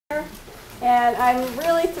And I'm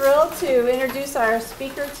really thrilled to introduce our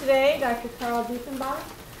speaker today, Dr. Dieffenbach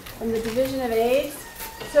from the Division of AIDS.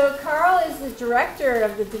 So Carl is the director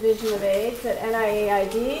of the Division of AIDS at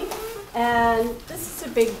NIAID, and this is a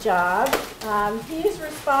big job. He is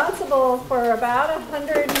responsible for about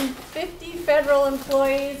 150 federal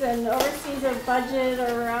employees and oversees a budget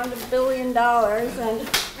of around $1 billion, and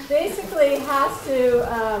basically has to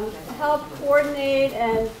help coordinate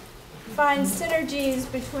and find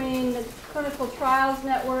synergies between the clinical trials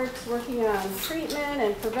networks working on treatment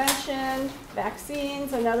and prevention,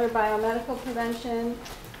 vaccines and other biomedical prevention,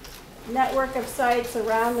 network of sites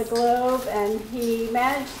around the globe, and he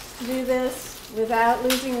managed to do this without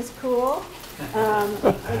losing his cool.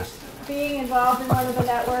 Being involved in one of the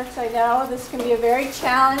networks, I know this can be a very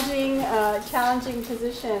challenging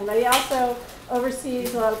position, but he also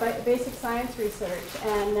oversees a lot of basic science research,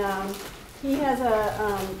 and he has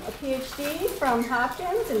a PhD from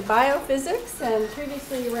Hopkins in biophysics and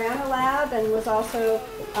previously ran a lab and was also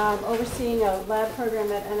overseeing a lab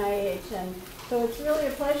program at NIH. And so it's really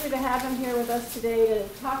a pleasure to have him here with us today to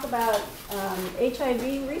talk about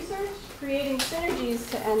HIV research, creating synergies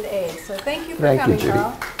to end AIDS. So thank you for coming,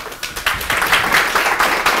 Carl.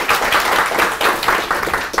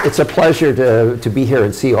 It's a pleasure to be here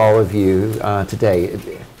and see all of you today.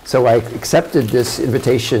 So I accepted this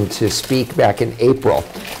invitation to speak back in April.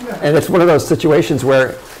 And it's one of those situations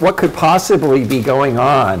where what could possibly be going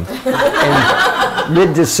on in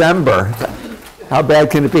mid-December? How bad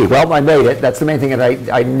can it be? Well, I made it. That's the main thing. And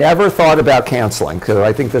I never thought about canceling, because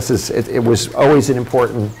I think this is, it was always an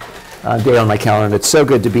important day on my calendar, and it's so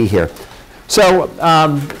good to be here. So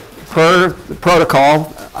per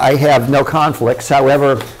protocol, I have no conflicts.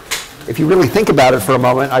 However, if you really think about it for a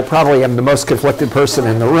moment, I probably am the most conflicted person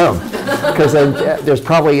in the room, because there's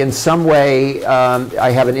probably in some way I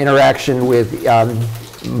have an interaction with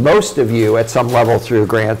most of you at some level through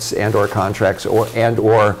grants and or contracts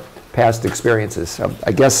or past experiences. So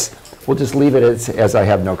I guess we'll just leave it as I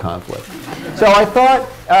have no conflict. So I thought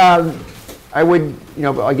I would,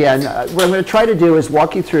 again, what I'm going to try to do is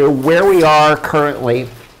walk you through where we are currently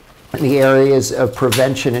in the areas of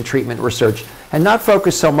prevention and treatment research, and not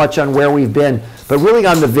focus so much on where we've been, but really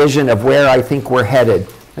on the vision of where I think we're headed.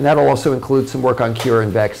 And that'll also include some work on cure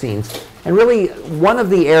and vaccines. And really, one of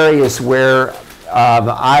the areas where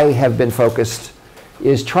I have been focused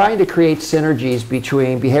is trying to create synergies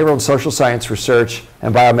between behavioral and social science research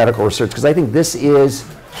and biomedical research, because I think this is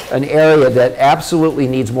an area that absolutely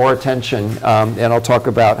needs more attention, and I'll talk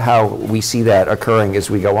about how we see that occurring as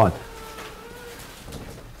we go on.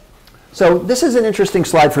 So this is an interesting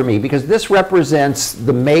slide for me, because this represents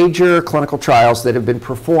the major clinical trials that have been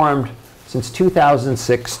performed since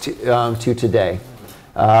 2006 to today.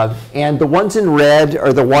 And the ones in red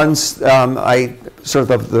are the ones,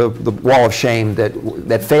 sort of the wall of shame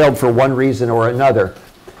that failed for one reason or another.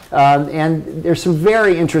 And there's some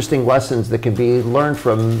very interesting lessons that can be learned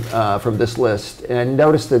from this list. And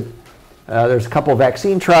notice that there's a couple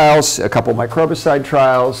vaccine trials, a couple microbicide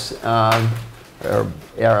trials,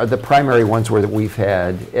 are the primary ones where we've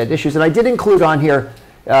had issues. And I did include on here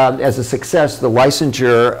as a success the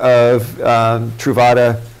licensure of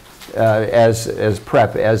Truvada as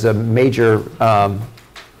PrEP, as a major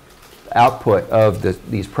output of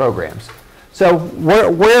these programs. So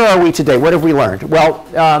where are we today? What have we learned? Well,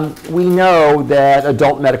 we know that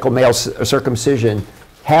adult medical male circumcision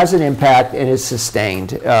has an impact and is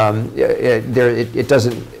sustained. It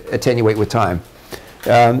doesn't attenuate with time.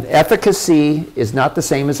 Efficacy is not the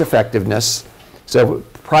same as effectiveness. So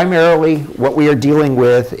primarily what we are dealing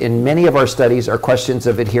with in many of our studies are questions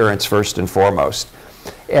of adherence first and foremost.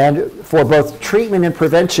 And for both treatment and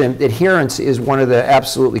prevention, adherence is one of the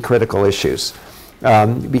absolutely critical issues.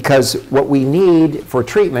 Because what we need for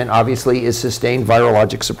treatment, obviously, is sustained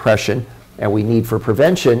virologic suppression, and we need for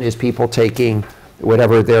prevention is people taking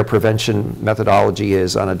whatever their prevention methodology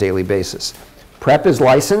is on a daily basis. PrEP is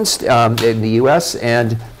licensed in the US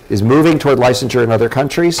and is moving toward licensure in other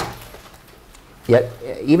countries. Yet,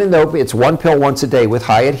 even though it's one pill once a day with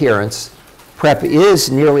high adherence, PrEP is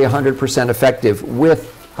nearly 100% effective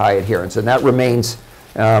with high adherence, and that remains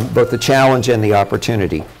both the challenge and the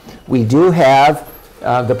opportunity. We do have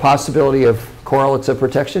the possibility of correlates of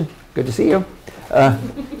protection. Good to see you.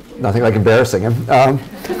 Nothing like embarrassing him.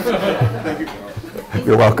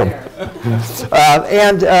 You're welcome.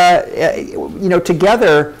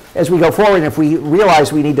 Together, as we go forward, if we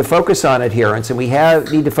realize we need to focus on adherence and we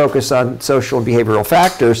need to focus on social and behavioral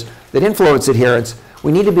factors that influence adherence,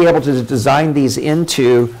 we need to be able to design these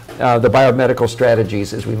into the biomedical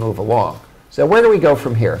strategies as we move along. So where do we go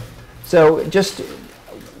from here? So just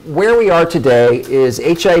where we are today is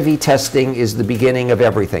HIV testing is the beginning of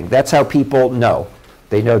everything. That's how people know.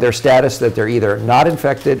 They know their status, that they're either not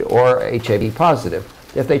infected or HIV positive.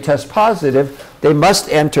 If they test positive, they must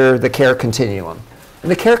enter the care continuum.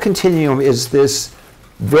 And the care continuum is this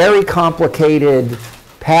very complicated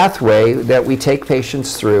pathway that we take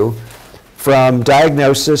patients through, from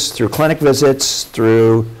diagnosis, through clinic visits,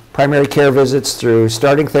 through primary care visits, through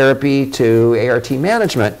starting therapy to ART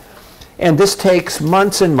management. And this takes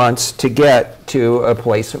months and months to get to a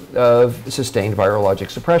place of sustained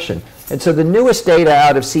virologic suppression. And so the newest data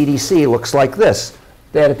out of CDC looks like this,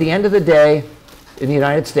 that at the end of the day, in the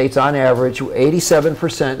United States, on average,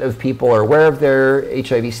 87% of people are aware of their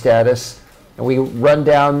HIV status. And we run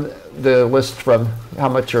down the list from how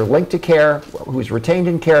much are linked to care, who's retained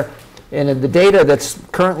in care. And in the data that's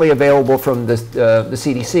currently available from the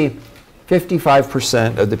CDC,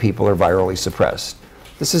 55% of the people are virally suppressed.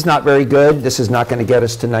 This is not very good. This is not going to get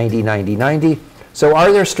us to 90, 90, 90. So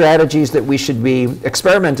are there strategies that we should be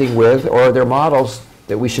experimenting with, or are there models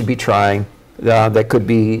that we should be trying that could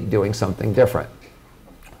be doing something different?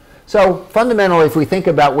 So fundamentally, if we think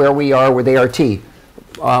about where we are with ART,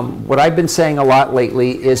 what I've been saying a lot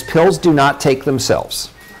lately is pills do not take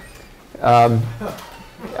themselves. ART,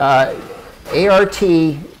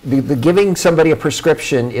 the giving somebody a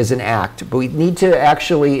prescription is an act, but we need to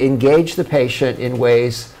actually engage the patient in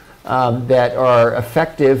ways that are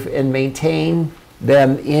effective and maintain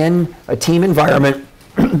them in a team environment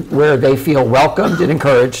where they feel welcomed and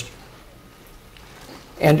encouraged.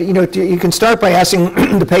 And you can start by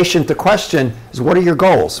asking the patient the question is, what are your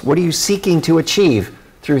goals? What are you seeking to achieve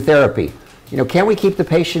through therapy? Can we keep the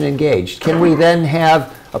patient engaged? Can we then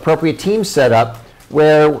have appropriate teams set up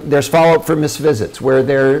where there's follow-up for missed visits,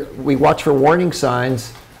 where we watch for warning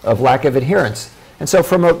signs of lack of adherence? And so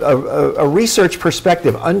from a research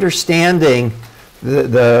perspective, understanding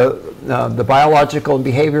the biological and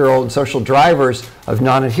behavioral and social drivers of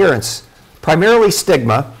non-adherence, primarily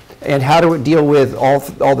stigma, and how to deal with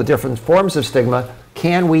all the different forms of stigma,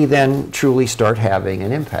 can we then truly start having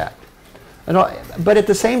an impact? But at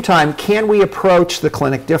the same time, can we approach the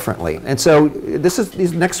clinic differently? And so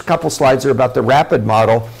these next couple slides are about the RAPID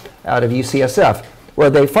model out of UCSF,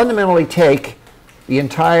 where they fundamentally take the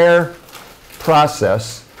entire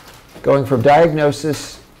process, going from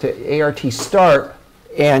diagnosis to ART start,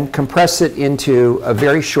 and compress it into a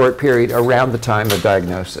very short period around the time of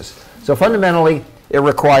diagnosis. So fundamentally, it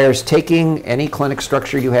requires taking any clinic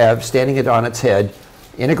structure you have, standing it on its head,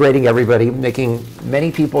 integrating everybody, making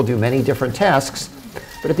many people do many different tasks.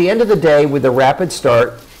 But at the end of the day, with the rapid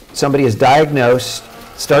start, somebody is diagnosed,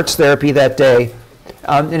 starts therapy that day.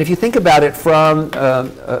 And if you think about it from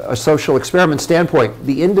a social experiment standpoint,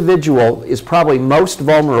 the individual is probably most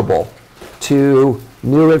vulnerable to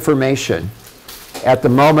new information at the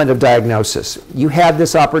moment of diagnosis. You have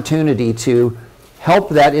this opportunity to help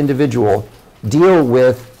that individual deal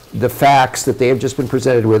with the facts that they have just been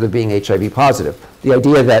presented with of being HIV positive. The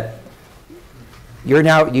idea that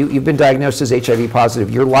you've been diagnosed as HIV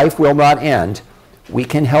positive, your life will not end. We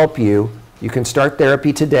can help you. You can start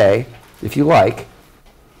therapy today if you like.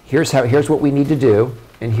 Here's what we need to do,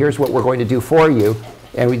 and here's what we're going to do for you.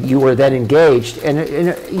 And you are then engaged, and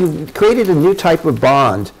you've created a new type of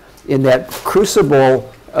bond in that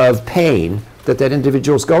crucible of pain that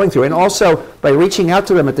individual is going through. And also, by reaching out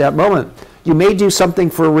to them at that moment, you may do something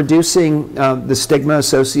for reducing the stigma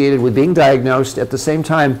associated with being diagnosed, at the same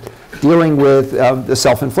time dealing with the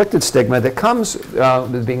self-inflicted stigma that comes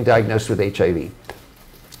with being diagnosed with HIV.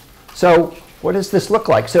 So what does this look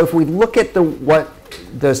like? So if we look at what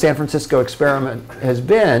the San Francisco experiment has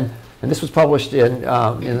been, and this was published in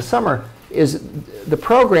the summer, is the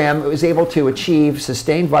program was able to achieve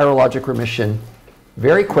sustained virologic remission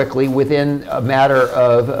very quickly within a matter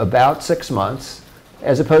of about 6 months,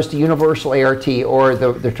 as opposed to universal ART or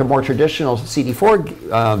the more traditional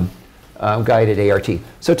CD4 guided ART.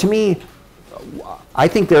 So to me, I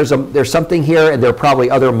think there's something here, and there are probably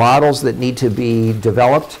other models that need to be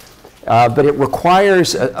developed, but it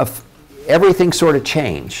requires everything sort of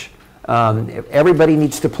change. Everybody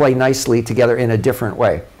needs to play nicely together in a different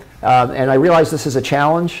way. And I realize this is a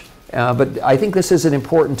challenge, but I think this is an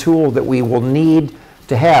important tool that we will need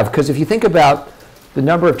to have, because if you think about the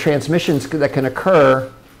number of transmissions that can occur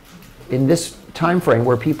in this time frame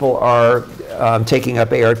where people are taking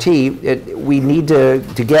up ART, we need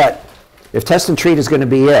to get, if test and treat is going to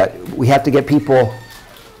be it, we have to get people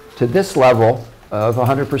to this level of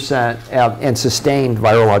 100% and sustained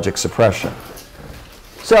virologic suppression.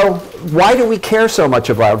 So why do we care so much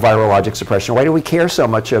about virologic suppression? Why do we care so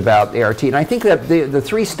much about ART? And I think that the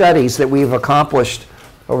 3 studies that we've accomplished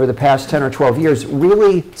over the past 10 or 12 years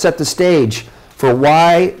really set the stage for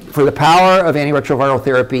the power of antiretroviral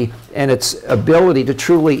therapy and its ability to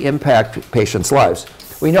truly impact patients' lives.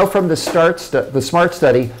 We know from the SMART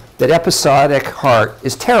study that episodic heart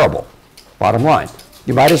is terrible, bottom line.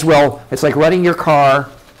 You might as well, it's like running your car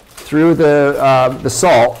through the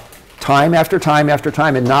salt time after time after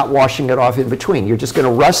time and not washing it off in between. You're just going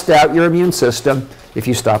to rust out your immune system if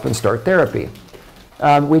you stop and start therapy.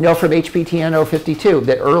 We know from HPTN 052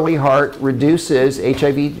 that early heart reduces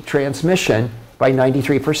HIV transmission by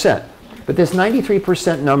 93%. But this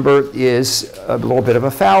 93% number is a little bit of a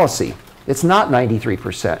fallacy. It's not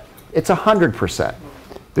 93%. It's 100%.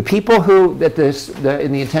 The people who,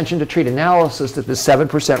 in the intention to treat analysis that the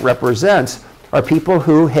 7% represents are people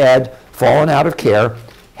who had fallen out of care,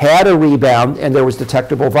 had a rebound, and there was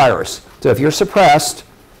detectable virus. So if you're suppressed,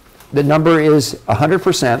 the number is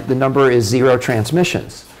 100%, the number is 0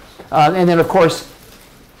 transmissions. And then, of course,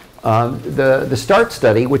 the START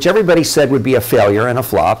study, which everybody said would be a failure and a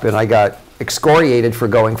flop, and I got excoriated for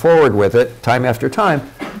going forward with it time after time,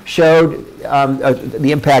 showed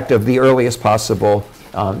the impact of the earliest possible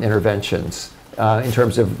interventions in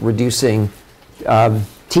terms of reducing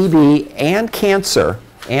TB and cancer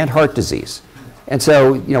and heart disease. And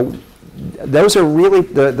so, you know, those are really,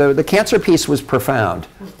 the cancer piece was profound,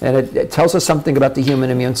 and it tells us something about the human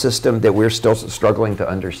immune system that we're still struggling to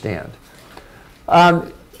understand.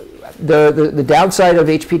 The downside of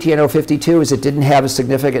HPTN 052 is it didn't have a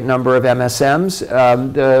significant number of MSMs.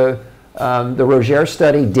 The Roger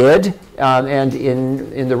study did, and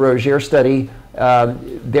in the Roger study,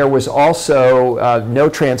 there was also no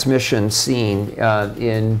transmission seen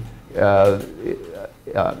with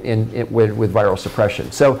viral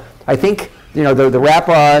suppression. So I think, you know, the wrap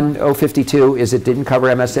on 052 is it didn't cover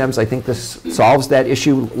MSMs. I think this solves that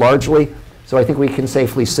issue largely. So I think we can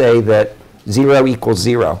safely say that 0 equals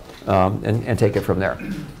 0 and take it from there.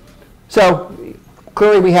 So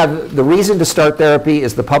clearly we have the reason to start therapy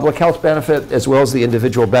is the public health benefit as well as the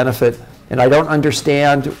individual benefit. And I don't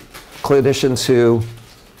understand clinicians who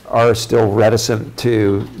are still reticent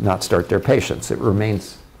to not start their patients. It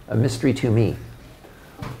remains a mystery to me.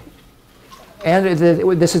 And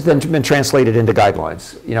this has then been translated into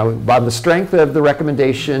guidelines. You know, on the strength of the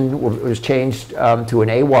recommendation was changed to an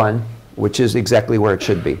A1, which is exactly where it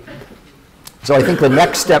should be. So I think the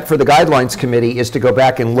next step for the guidelines committee is to go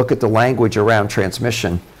back and look at the language around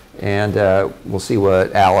transmission. And we'll see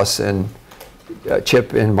what Alice and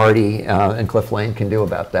Chip and Marty and Cliff Lane can do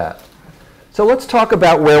about that. So let's talk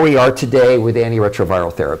about where we are today with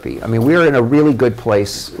antiretroviral therapy. I mean, we're in a really good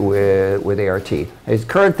place with ART. Its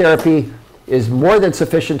current therapy is more than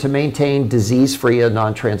sufficient to maintain disease-free and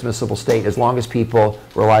non-transmissible state as long as people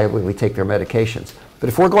reliably take their medications. But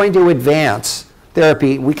if we're going to advance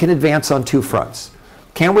therapy, we can advance on two fronts.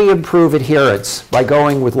 Can we improve adherence by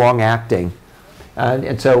going with long-acting?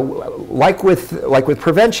 And so, like with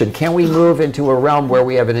prevention, can we move into a realm where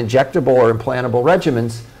we have an injectable or implantable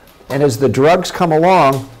regimens? And as the drugs come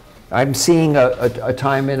along, I'm seeing a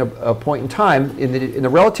time in a point in time in the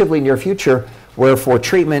relatively near future where for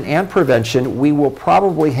treatment and prevention, we will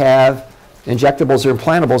probably have injectables or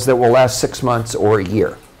implantables that will last 6 months or a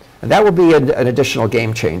year. And that will be an additional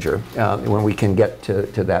game changer when we can get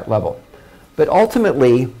to that level. But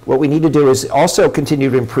ultimately, what we need to do is also continue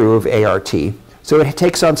to improve ART so it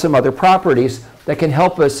takes on some other properties that can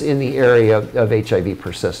help us in the area of HIV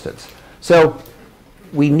persistence. So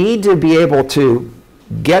we need to be able to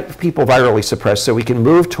get people virally suppressed so we can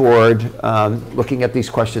move toward looking at these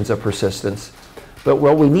questions of persistence. But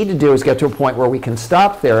what we need to do is get to a point where we can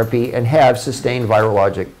stop therapy and have sustained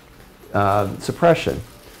virologic suppression.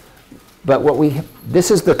 But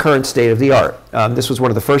this is the current state of the art. This was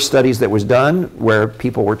one of the first studies that was done where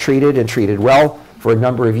people were treated and treated well for a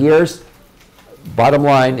number of years. Bottom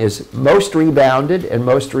line is most rebounded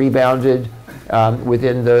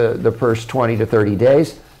within the first 20 to 30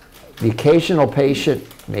 days. The occasional patient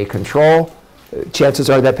may control. Chances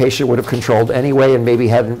are that patient would have controlled anyway and maybe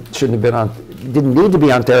didn't need to be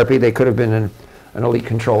on therapy. They could have been an elite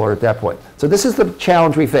controller at that point. So this is the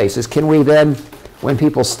challenge we face, is can we then, when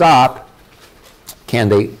people stop, can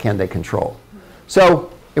they control?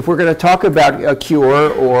 So if we're going to talk about a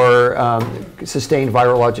cure or sustained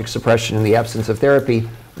virologic suppression in the absence of therapy,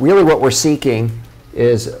 really what we're seeking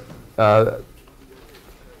is a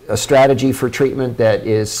strategy for treatment that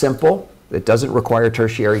is simple, that doesn't require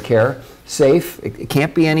tertiary care, safe. It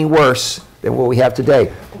can't be any worse than what we have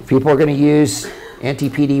today. People are going to use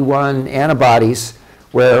anti-PD-1 antibodies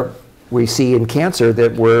where we see in cancer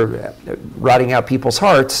that we're rotting out people's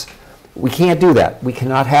hearts. We can't do that. We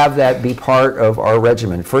cannot have that be part of our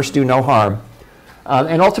regimen. First, do no harm.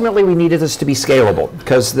 And ultimately, we needed this to be scalable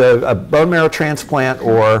because a bone marrow transplant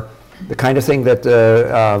or the kind of thing that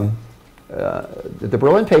the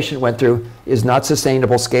Berlin patient went through is not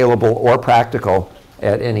sustainable, scalable, or practical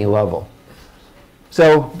at any level.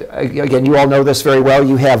 So again, you all know this very well.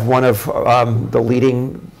 You have one of the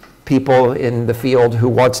leading people in the field who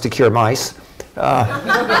wants to cure mice. Mice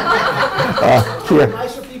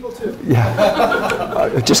are people too.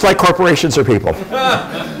 Yeah, just like corporations are people.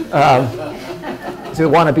 So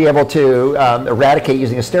we want to be able to eradicate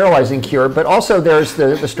using a sterilizing cure, but also there's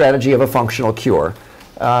the strategy of a functional cure.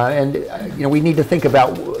 And we need to think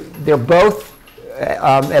about, they're both,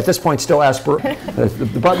 at this point, still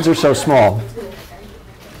the buttons are so small.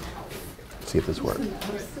 Let's see if this works.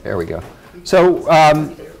 There we go. So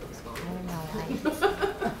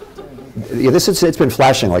yeah, it's been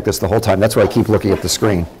flashing like this the whole time. That's why I keep looking at the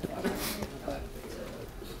screen.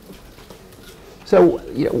 So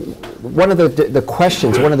one of the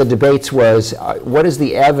questions, one of the debates was, what is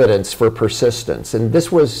the evidence for persistence? And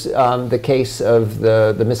this was the case of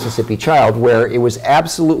the Mississippi child, where it was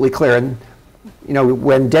absolutely clear. And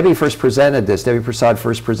when Debbie Prasad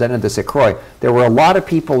first presented this at Croy, there were a lot of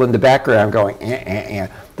people in the background going,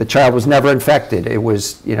 The child was never infected. It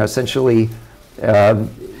was, essentially,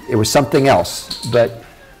 it was something else. But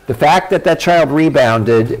the fact that that child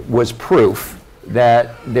rebounded was proof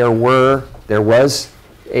that there was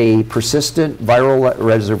a persistent viral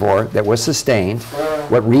reservoir that was sustained.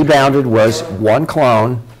 What rebounded was one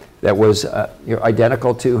clone that was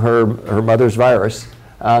identical to her mother's virus.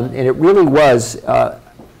 And it really was,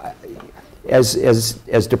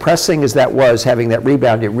 as depressing as that was, having that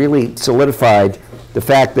rebound, it really solidified the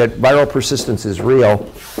fact that viral persistence is real,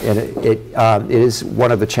 and it is one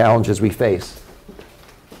of the challenges we face.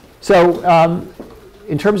 So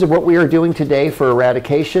in terms of what we are doing today for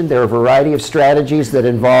eradication, there are a variety of strategies that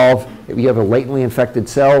involve, if you have a latently infected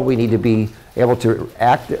cell, we need to be able to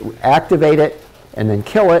activate it and then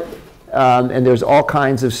kill it. And there's all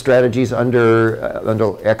kinds of strategies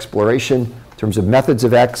under exploration in terms of methods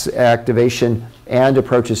of activation and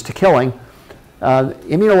approaches to killing.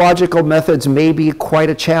 Immunological methods may be quite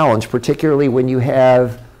a challenge, particularly when you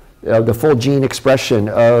have the full gene expression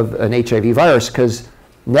of an HIV virus, because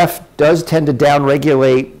NEF does tend to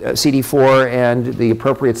downregulate CD4 and the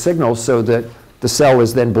appropriate signals so that the cell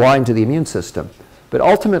is then blind to the immune system. But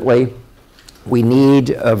ultimately, we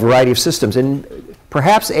need a variety of systems. And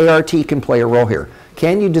perhaps ART can play a role here.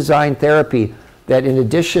 Can you design therapy that, in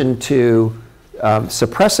addition to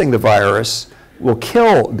suppressing the virus, will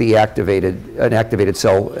kill the an activated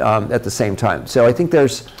cell at the same time? So I think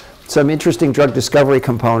there's some interesting drug discovery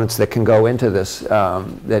components that can go into this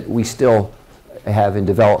that we still have in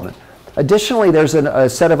development. Additionally, there's a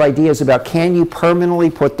set of ideas about, can you permanently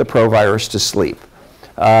put the provirus to sleep?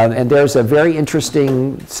 And there's a very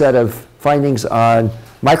interesting set of findings on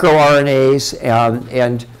microRNAs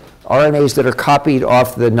and RNAs that are copied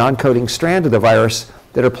off the non-coding strand of the virus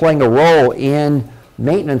that are playing a role in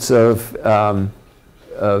maintenance of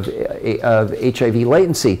HIV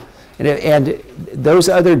latency. And those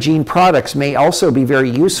other gene products may also be very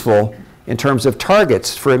useful in terms of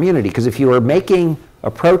targets for immunity, because if you are making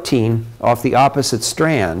a protein off the opposite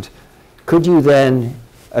strand, could you then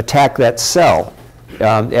attack that cell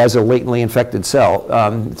as a latently infected cell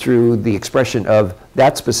through the expression of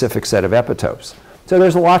that specific set of epitopes? So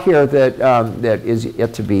there's a lot here that, that is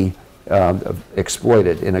yet to be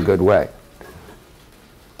exploited in a good way.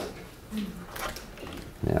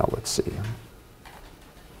 Now let's see.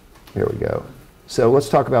 Here we go. So let's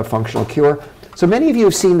talk about functional cure. So many of you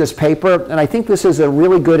have seen this paper, and I think this is a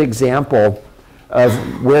really good example of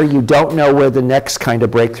where you don't know where the next kind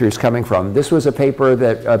of breakthrough is coming from. This was a paper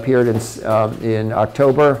that appeared in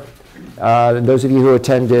October. And those of you who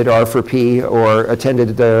attended R4P or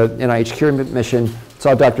attended the NIH Cure mission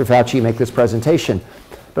saw Dr. Fauci make this presentation.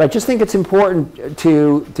 But I just think it's important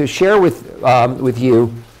to share with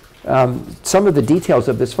you some of the details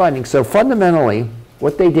of this finding. So fundamentally,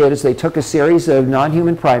 what they did is they took a series of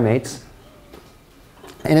non-human primates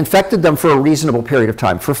and infected them for a reasonable period of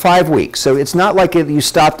time, for 5 weeks. So it's not like you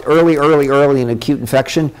stopped early in acute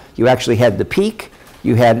infection. You actually had the peak,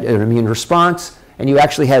 you had an immune response, and you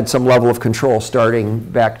actually had some level of control starting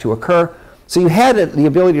back to occur. So you had the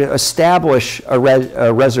ability to establish a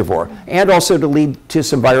reservoir, and also to lead to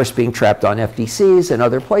some virus being trapped on FDCs and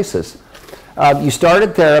other places. They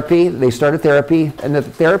started therapy, and the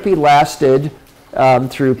therapy lasted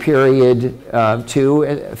through period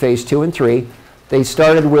 2, phase 2 and 3. They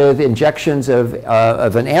started with injections of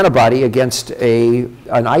an antibody against an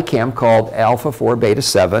ICAM called alpha-4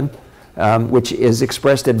 beta-7. which is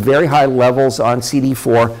expressed at very high levels on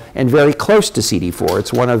CD4 and very close to CD4.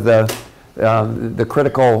 It's one of the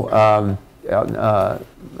critical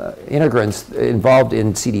integrants involved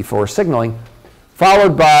in CD4 signaling,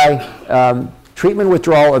 followed by treatment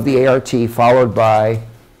withdrawal of the ART, followed by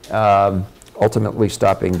ultimately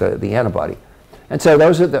stopping the antibody. And so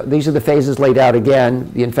these are the phases laid out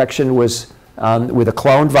again. The infection was with a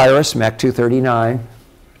cloned virus, MEC239,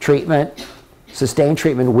 treatment, sustained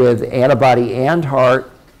treatment with antibody and heart,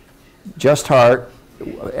 just heart,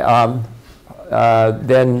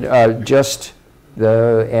 then just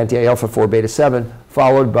the anti-alpha-4 beta-7,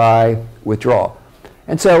 followed by withdrawal.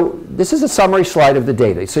 And so this is a summary slide of the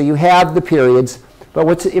data. So you have the periods, but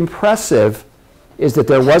what's impressive is that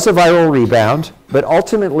there was a viral rebound, but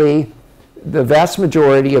ultimately the vast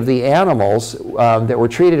majority of the animals that were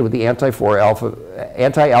treated with the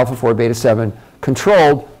anti-alpha-4 beta-7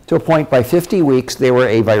 controlled to a point by 50 weeks they were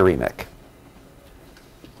aviremic.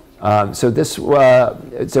 So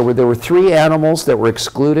there were 3 animals that were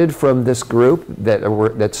excluded from this group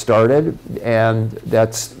that started, and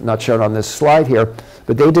that's not shown on this slide here,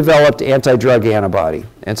 but they developed anti-drug antibody,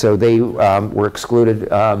 and so they were excluded.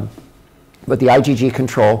 But the IgG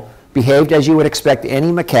control behaved as you would expect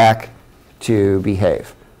any macaque to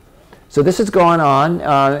behave. So this has gone on.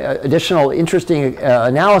 Additional interesting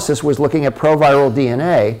analysis was looking at proviral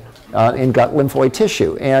DNA in gut lymphoid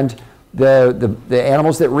tissue, and the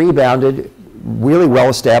animals that rebounded really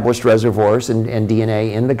well-established reservoirs and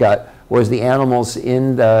DNA in the gut, whereas the animals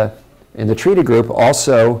in the treated group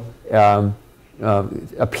also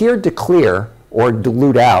appeared to clear or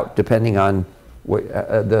dilute out, depending on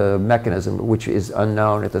the mechanism, which is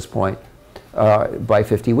unknown at this point, by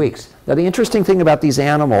 50 weeks. Now, the interesting thing about these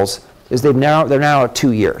animals is they're now at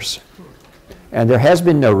 2 years. And there has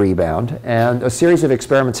been no rebound, and a series of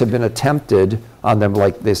experiments have been attempted on them,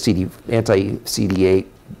 like the anti-CD8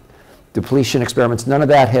 depletion experiments. None of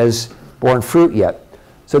that has borne fruit yet.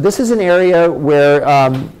 So this is an area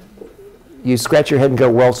where you scratch your head and go,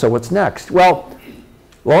 well, so what's next? Well,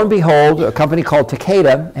 lo and behold, a company called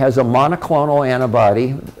Takeda has a monoclonal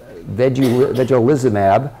antibody,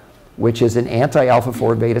 vedolizumab, which is an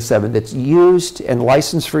anti-alpha-4 beta-7 that's used and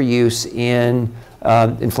licensed for use in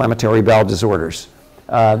inflammatory bowel disorders.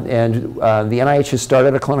 The NIH has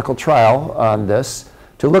started a clinical trial on this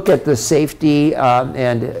to look at the safety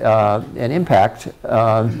and impact.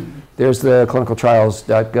 There's the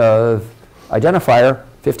clinicaltrials.gov identifier.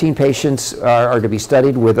 15 patients are to be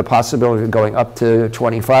studied with a possibility of going up to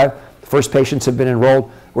 25. The first patients have been enrolled.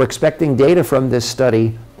 We're expecting data from this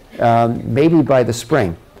study maybe by the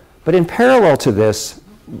spring. But in parallel to this,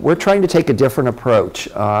 we're trying to take a different approach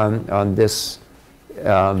on this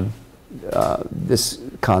this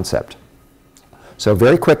concept. So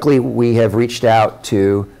very quickly, we have reached out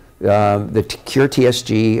to the Cure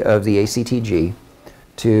TSG of the ACTG,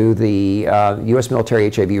 to the U.S. Military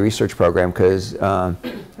HIV Research Program, because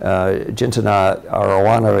Jintana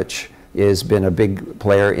Arowanovich has been a big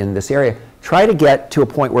player in this area. Try to get to a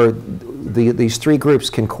point where these 3 groups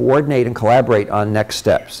can coordinate and collaborate on next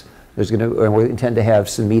steps. And we intend to have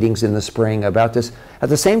some meetings in the spring about this. At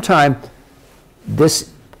the same time,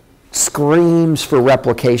 this screams for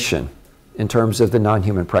replication in terms of the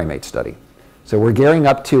non-human primate study. So we're gearing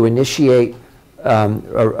up to initiate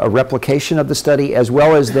a replication of the study, as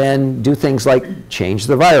well as then do things like change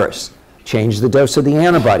the virus, change the dose of the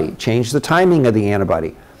antibody, change the timing of the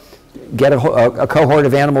antibody, get a cohort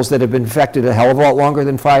of animals that have been infected a hell of a lot longer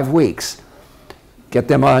than 5 weeks, get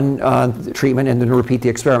them on treatment, and then repeat the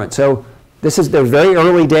experiment. So they're very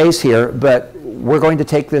early days here, but we're going to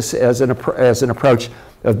take this as an approach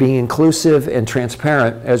of being inclusive and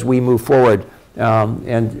transparent as we move forward.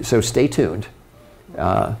 And so stay tuned.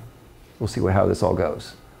 We'll see how this all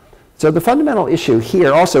goes. So the fundamental issue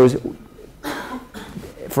here also is,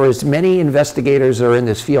 for as many investigators are in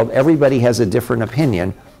this field, everybody has a different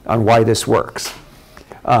opinion on why this works.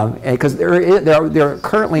 Because there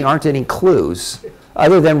currently aren't any clues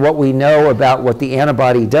other than what we know about what the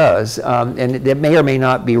antibody does, and it may or may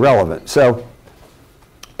not be relevant. So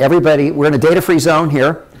we're in a data-free zone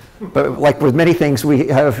here, but like with many things we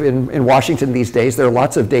have in Washington these days, there are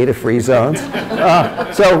lots of data-free zones.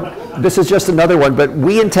 So this is just another one, but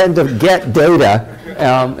we intend to get data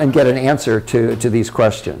and get an answer to these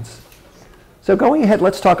questions. So going ahead,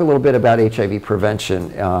 let's talk a little bit about HIV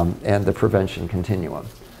prevention and the prevention continuum.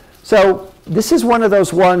 So this is one of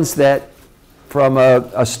those ones that, from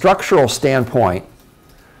a structural standpoint,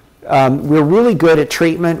 we're really good at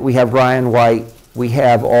treatment. We have Ryan White. We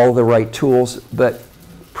have all the right tools, but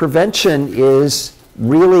prevention is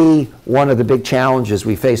really one of the big challenges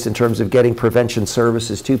we face in terms of getting prevention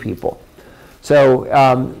services to people.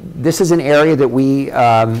 So this is an area that we,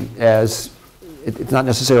 it's not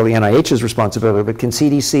necessarily NIH's responsibility, but can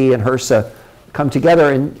CDC and HRSA come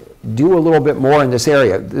together and do a little bit more in this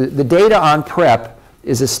area? The data on PrEP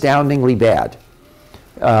is astoundingly bad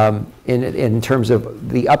in terms of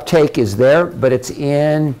the uptake is there, but it's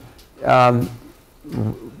in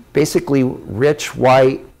basically rich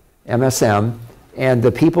white MSM, and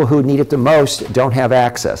the people who need it the most don't have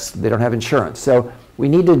access. They don't have insurance. So we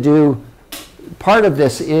need to do, part of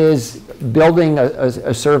this is building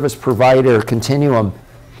a service provider continuum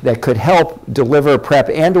that could help deliver PrEP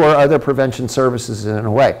and or other prevention services in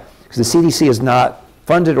a way. Because the CDC is not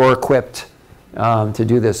funded or equipped to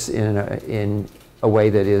do this in a way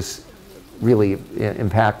that is really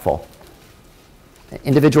impactful.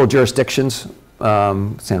 Individual jurisdictions,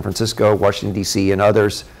 San Francisco, Washington, D.C., and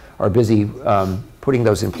others are busy putting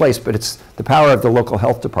those in place, but it's the power of the local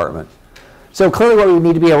health department. So clearly what we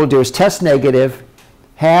need to be able to do is test negative,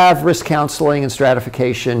 have risk counseling and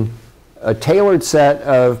stratification, a tailored set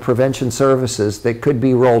of prevention services that could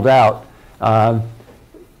be rolled out.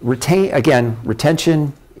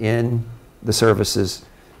 Retention in the services,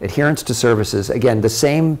 adherence to services, again, the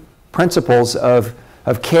same principles of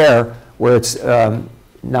care where it's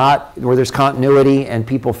where there's continuity and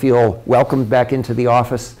people feel welcomed back into the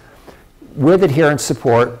office with adherence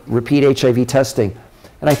support, repeat HIV testing.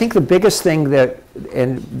 And I think the biggest thing that,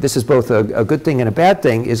 and this is both a good thing and a bad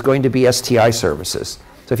thing, is going to be STI services.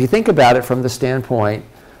 So if you think about it from the standpoint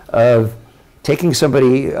of taking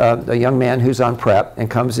somebody, a young man who's on PrEP and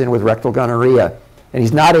comes in with rectal gonorrhea, and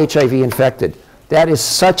he's not HIV infected, that is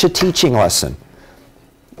such a teaching lesson.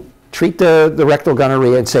 Treat the rectal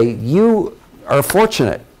gonorrhea and say, you are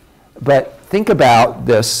fortunate, but think about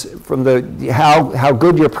this from how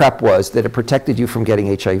good your PrEP was, that it protected you from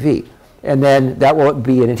getting HIV. And then that will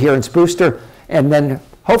be an adherence booster, and then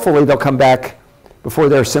hopefully they'll come back before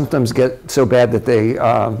their symptoms get so bad that they,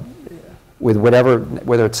 with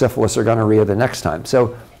whether it's syphilis or gonorrhea the next time.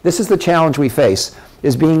 So this is the challenge we face,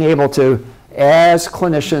 is being able to, as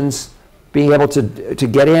clinicians, being able to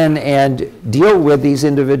get in and deal with these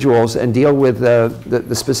individuals and deal with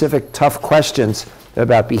the specific tough questions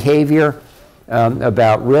about behavior,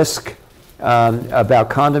 about risk,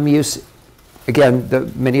 about condom use. Again,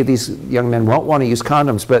 many of these young men won't want to use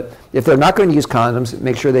condoms, but if they're not going to use condoms,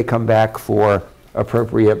 make sure they come back for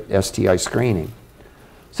appropriate STI screening.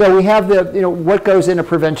 So we have what goes in a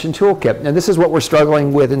prevention toolkit, and this is what we're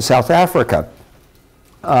struggling with in South Africa.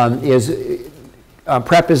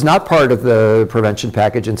 PrEP is not part of the prevention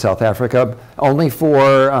package in South Africa, only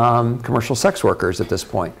for commercial sex workers at this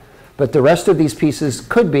point. But the rest of these pieces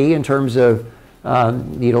could be in terms of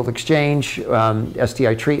needle exchange,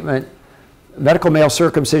 STI treatment. Medical male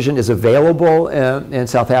circumcision is available in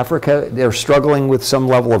South Africa. They're struggling with some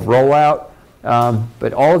level of rollout,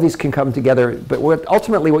 but all of these can come together. But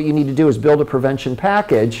ultimately what you need to do is build a prevention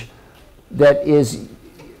package that is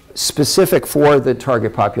specific for the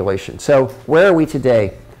target population. So where are we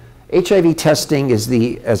today? HIV testing is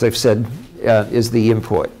as I've said, is the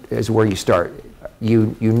input, is where you start.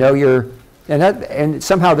 You know and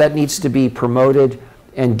somehow that needs to be promoted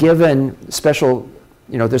and given special,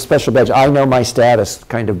 there's special badge, I know my status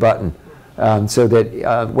kind of button, so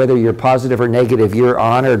that whether you're positive or negative, you're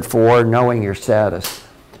honored for knowing your status.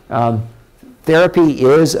 Therapy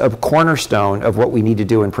is a cornerstone of what we need to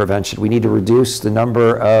do in prevention. We need to reduce the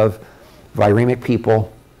number of viremic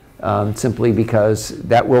people simply because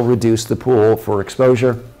that will reduce the pool for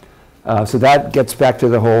exposure. So that gets back to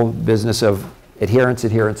the whole business of adherence,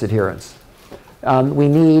 adherence, adherence. We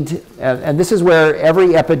need, and this is where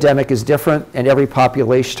every epidemic is different and every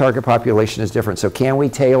target population is different. So can we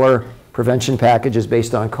tailor prevention packages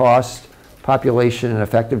based on cost, population, and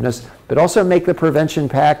effectiveness, but also make the prevention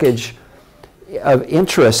package of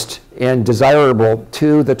interest and desirable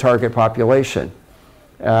to the target population?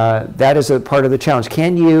 That is a part of the challenge.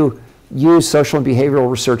 Can you use social and behavioral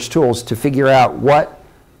research tools to figure out what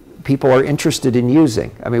people are interested in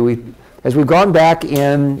using? I mean, as we've gone back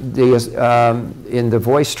in the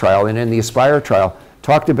VOICE trial and in the ASPIRE trial,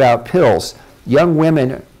 talked about pills. Young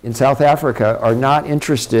women in South Africa are not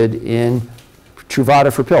interested in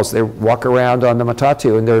Truvada for pills. They walk around on the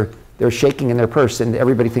matatu and they're shaking in their purse and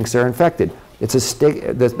everybody thinks they're infected. It's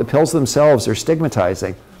the pills themselves are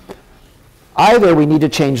stigmatizing. Either we need to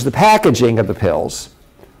change the packaging of the pills,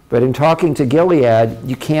 but in talking to Gilead,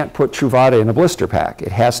 you can't put Truvada in a blister pack.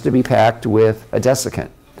 It has to be packed with a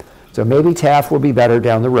desiccant. So maybe TAF will be better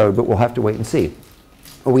down the road, but we'll have to wait and see.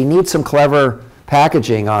 But we need some clever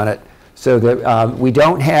packaging on it so that we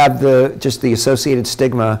don't have just the associated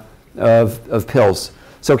stigma of pills.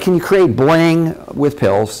 So can you create bling with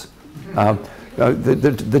pills?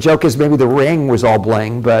 The joke is maybe the ring was all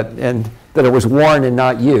bling, and that it was worn and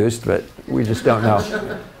not used, but we just don't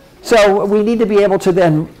know. So we need to be able to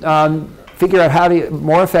then figure out how to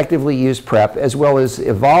more effectively use PrEP, as well as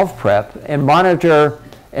evolve PrEP, and monitor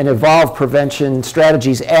and evolve prevention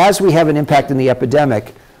strategies as we have an impact in the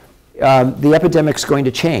epidemic. The epidemic's going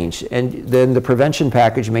to change, and then the prevention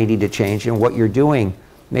package may need to change, and what you're doing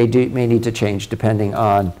may need to change depending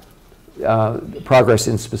on progress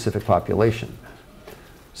in specific population.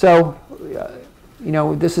 So,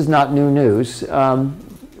 this is not new news.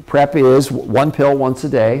 PrEP is one pill once a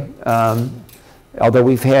day. Although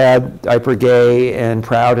we've had IPER-Gay and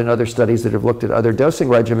PROUD and other studies that have looked at other dosing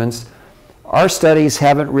regimens, our studies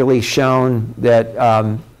haven't really shown that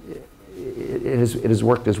it has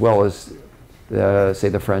worked as well as, say,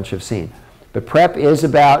 the French have seen. But PrEP is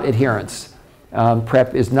about adherence.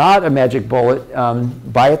 PrEP is not a magic bullet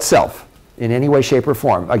by itself in any way, shape, or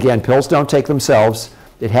form. Again, pills don't take themselves.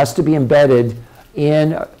 It has to be embedded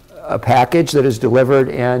in a package that is delivered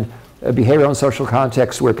in a behavioral and social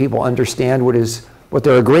context where people understand what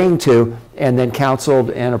they're agreeing to, and then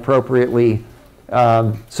counseled and appropriately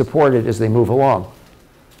supported as they move along.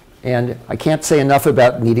 And I can't say enough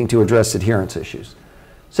about needing to address adherence issues.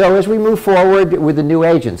 So as we move forward with the new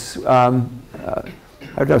agents, I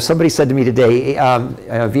don't know, somebody said to me today,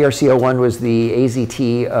 VRC01 was the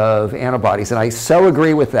AZT of antibodies, and I so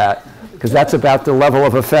agree with that, because that's about the level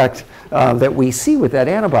of effect that we see with that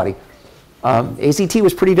antibody. AZT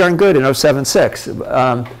was pretty darn good in 076.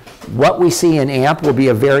 What we see in AMP will be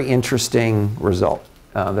a very interesting result.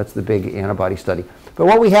 That's the big antibody study. But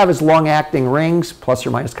what we have is long-acting rings, plus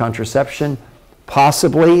or minus contraception,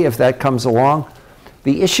 possibly, if that comes along.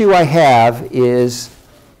 The issue I have is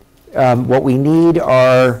what we need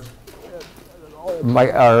are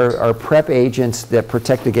PrEP agents that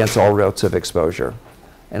protect against all routes of exposure.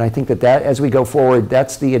 And I think that as we go forward,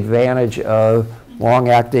 that's the advantage of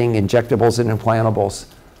long-acting injectables and implantables.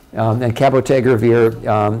 And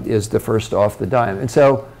cabotegravir is the first off the dime. And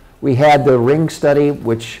so we had the ring study,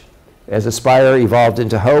 which as Aspire evolved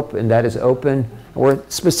into HOPE, and that is open. We're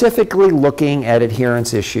specifically looking at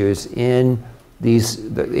adherence issues in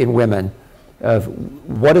women. Of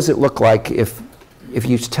what does it look like if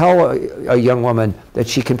you tell a young woman that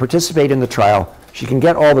she can participate in the trial, she can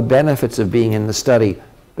get all the benefits of being in the study,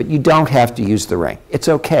 but you don't have to use the ring. It's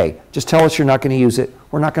okay. Just tell us you're not going to use it.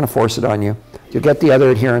 We're not going to force it on you. You'll get the other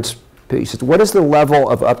adherence pieces. What is the level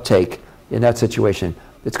of uptake in that situation?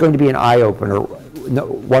 It's going to be an eye-opener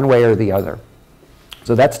one way or the other.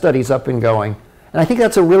 So that study's up and going. And I think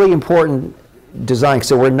that's a really important design.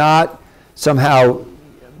 So we're not somehow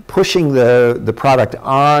pushing the product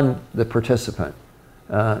on the participant.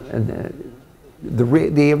 And the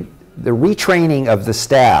retraining of the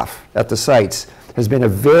staff at the sites has been a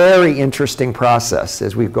very interesting process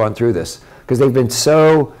as we've gone through this, because they've been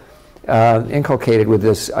so inculcated with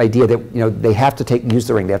this idea that they have to use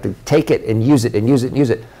the ring. They have to take it and use it and use it and use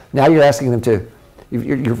it. Now you're asking them to,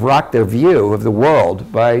 you've rocked their view of the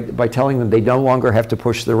world by telling them they no longer have to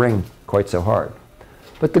push the ring quite so hard.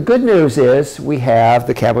 But the good news is we have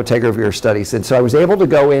the cabotegravir studies. And so I was able to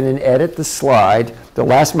go in and edit the slide, the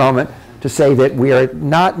last moment, to say that we are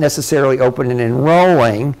not necessarily open in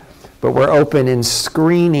enrolling, but we're open in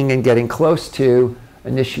screening and getting close to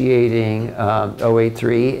initiating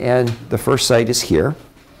 083. And the first site is here.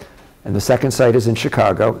 And the second site is in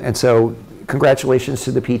Chicago. And so congratulations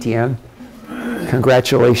to the PTM.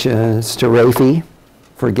 Congratulations to Rafi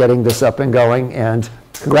for getting this up and going. And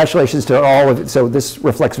congratulations to all of it. So this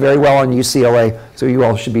reflects very well on UCLA. So you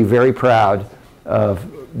all should be very proud of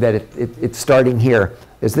that it's starting here,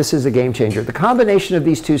 as this is a game changer. The combination of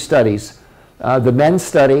these two studies, the men's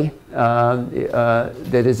study that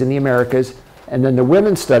is in the Americas, and then the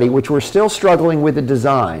women's study, which we're still struggling with the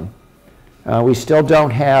design. We still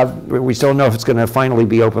don't know if it's going to finally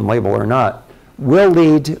be open label or not.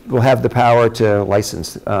 We'll have the power to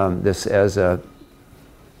license this as a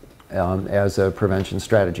prevention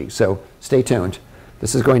strategy. So stay tuned.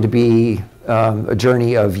 This is going to be a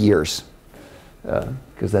journey of years,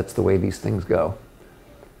 because that's the way these things go.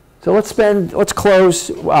 So let's close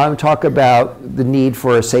and talk about the need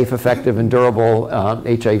for a safe, effective, and durable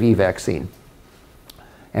HIV vaccine.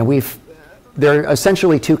 And there are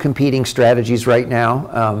essentially two competing strategies right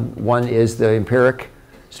now. One is the empiric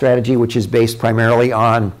strategy, which is based primarily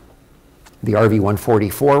on the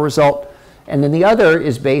RV144 result. And then the other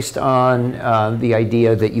is based on the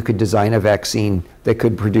idea that you could design a vaccine that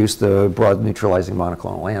could produce the broad neutralizing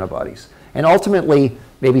monoclonal antibodies. And ultimately,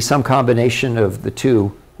 maybe some combination of the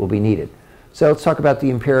two will be needed. So let's talk about the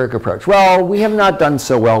empiric approach. Well, we have not done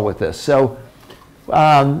so well with this. So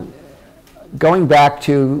going back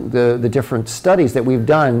to the different studies that we've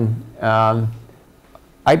done,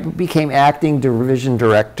 I became acting division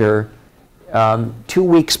director 2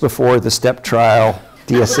 weeks before the STEP trial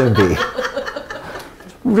DSMB.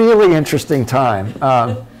 Really interesting time.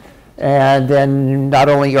 And then not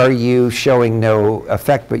only are you showing no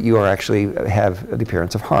effect, but you are actually have the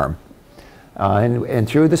appearance of harm. And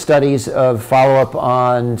through the studies of follow-up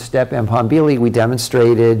on STEP and Pombilli, we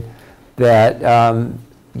demonstrated that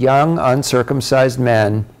young uncircumcised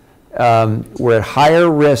men were at higher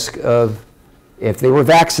risk of, if they were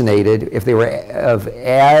vaccinated, if they were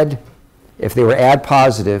ad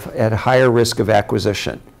positive, at a higher risk of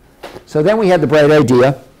acquisition. So then we had the bright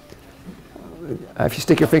idea, if you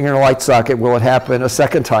stick your finger in a light socket, will it happen a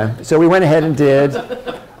second time? So we went ahead and did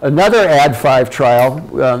another AD5 trial,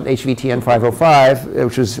 HVTN 505,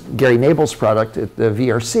 which was Gary Nabel's product at the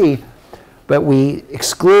VRC, but we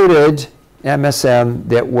excluded MSM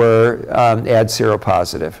that were ad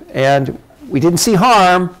seropositive. And we didn't see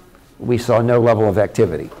harm, we saw no level of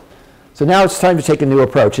activity. So now it's time to take a new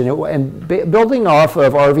approach. And building off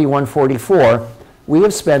of RV144, we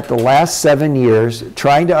have spent the last 7 years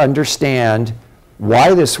trying to understand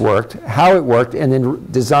why this worked, how it worked, and then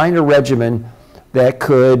design a regimen that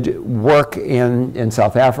could work in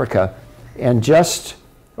South Africa. And just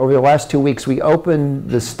over the last 2 weeks, we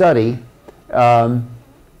opened the study the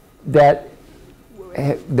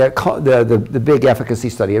big efficacy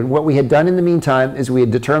study. And what we had done in the meantime is we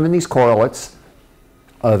had determined these correlates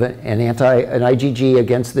of an IgG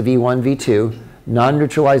against the V1, V2,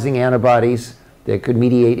 non-neutralizing antibodies that could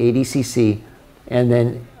mediate ADCC, and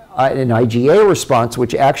then an IgA response,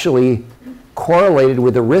 which actually correlated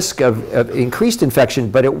with the risk of increased infection,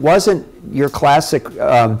 but it wasn't your classic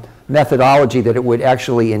methodology that it would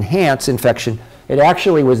actually enhance infection. It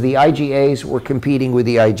actually was the IgAs were competing with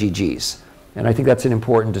the IgGs. And I think that's an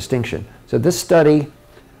important distinction. So this study,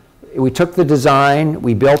 we took the design,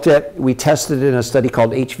 we built it, we tested it in a study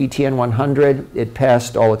called HVTN 100. It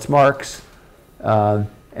passed all its marks.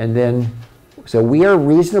 So we are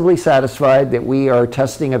reasonably satisfied that we are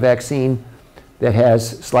testing a vaccine that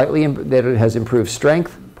has improved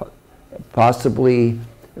strength, possibly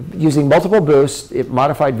using multiple boosts,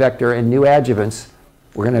 modified vector, and new adjuvants.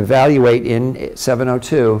 We're going to evaluate in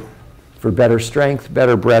 702 for better strength,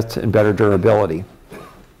 better breadth, and better durability.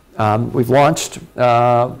 We've launched,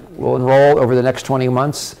 we'll enroll over the next 20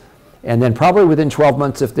 months, and then probably within 12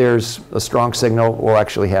 months, if there's a strong signal, we'll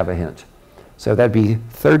actually have a hint. So that'd be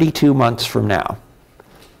 32 months from now.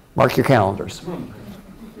 Mark your calendars.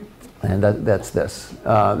 And that's this.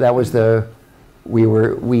 That was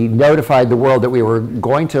we notified the world that we were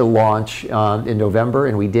going to launch in November,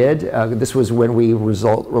 and we did. This was when we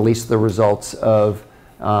released the results of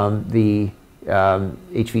the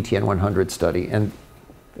HVTN 100 study, and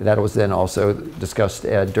that was then also discussed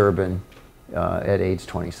at Durban at AIDS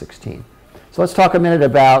 2016. So let's talk a minute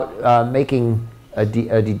about making a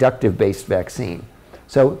deductive-based vaccine.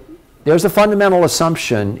 So there's a fundamental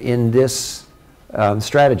assumption in this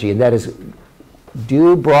strategy, and that is,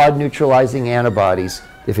 do broad neutralizing antibodies,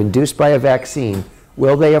 if induced by a vaccine,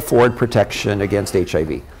 will they afford protection against HIV?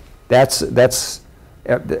 We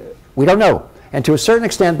don't know. And to a certain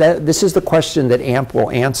extent, this is the question that AMP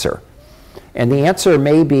will answer. And the answer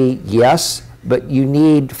may be yes, but you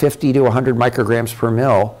need 50 to 100 micrograms per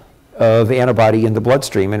mil of antibody in the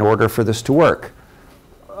bloodstream in order for this to work.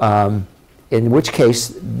 In which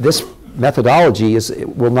case, this methodology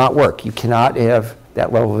will not work. You cannot have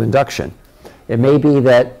that level of induction. It may be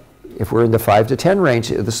that if we're in the 5 to 10 range,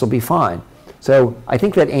 this will be fine. So I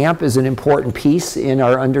think that AMP is an important piece in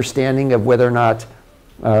our understanding of whether or not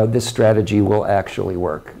this strategy will actually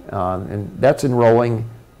work. And that's enrolling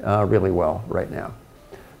really well right now.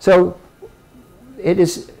 So it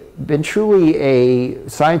has been truly a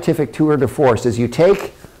scientific tour de force as you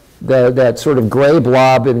take that sort of gray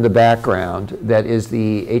blob in the background that is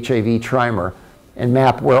the HIV trimer and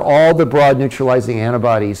map where all the broad neutralizing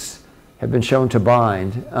antibodies have been shown to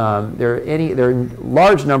bind. There are a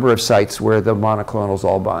large number of sites where the monoclonals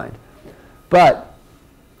all bind. But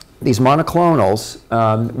these monoclonals,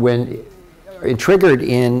 when triggered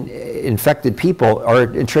in infected people, are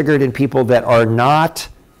triggered in people that are not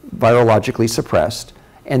virologically suppressed,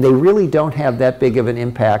 and they really don't have that big of an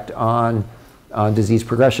impact on disease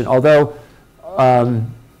progression. Although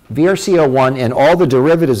VRC01 and all the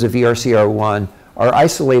derivatives of VRC01 are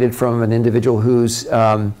isolated from an individual who's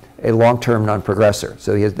a long-term non-progressor.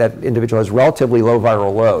 So that individual has relatively low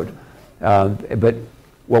viral load. But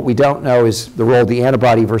What we don't know is the role of the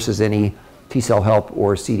antibody versus any T-cell help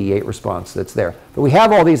or CD8 response that's there. But we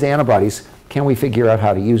have all these antibodies. Can we figure out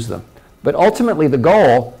how to use them? But ultimately, the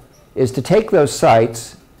goal is to take those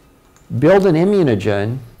sites, build an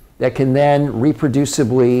immunogen that can then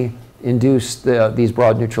reproducibly induce these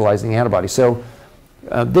broad neutralizing antibodies. So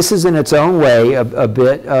this is in its own way a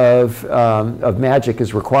bit of magic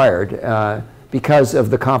is required because of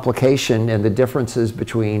the complication and the differences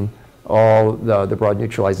between all the broad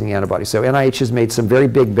neutralizing antibodies. So NIH has made some very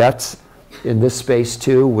big bets in this space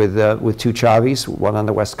too with two Chavis, one on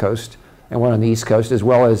the West Coast and one on the East Coast, as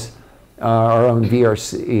well as our own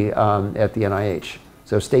VRC at the NIH.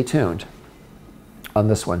 So stay tuned on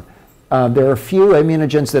this one. There are a few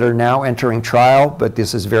immunogens that are now entering trial, but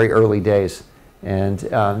this is very early days. And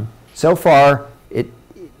so far, it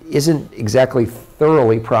isn't exactly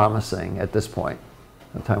thoroughly promising at this point.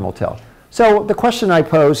 Time will tell. So the question I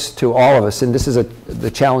pose to all of us, and this is the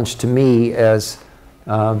challenge to me as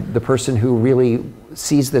the person who really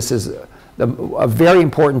sees this as a very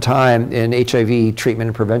important time in HIV treatment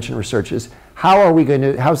and prevention research, is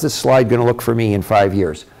how's this slide going to look for me in 5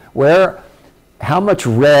 years? How much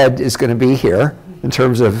red is going to be here in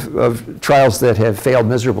terms of trials that have failed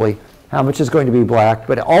miserably? How much is going to be black?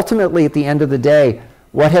 But ultimately, at the end of the day,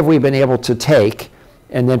 what have we been able to take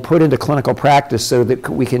and then put into clinical practice so that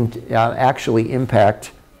we can actually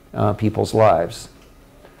impact people's lives?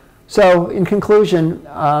 So in conclusion,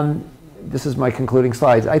 this is my concluding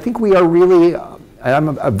slides. I think we are really,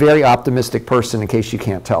 I'm a very optimistic person in case you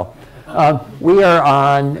can't tell. We are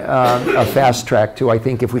on a fast track to, I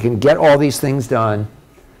think, if we can get all these things done,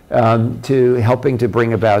 to helping to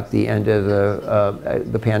bring about the end of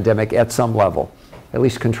the pandemic at some level, at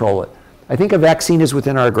least control it. I think a vaccine is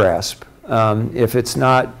within our grasp. If it's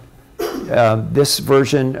not this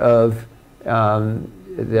version of the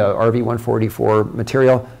RV144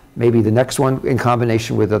 material, maybe the next one in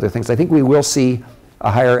combination with other things. I think we will see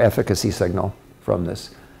a higher efficacy signal from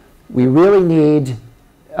this. We really need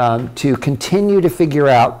to continue to figure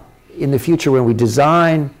out in the future when we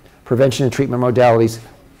design prevention and treatment modalities,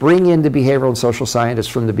 bring in the behavioral and social scientists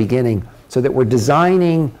from the beginning so that we're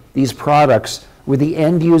designing these products with the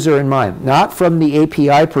end user in mind, not from the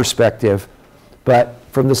API perspective, but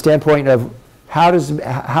from the standpoint of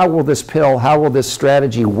how will this pill, how will this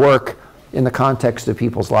strategy work in the context of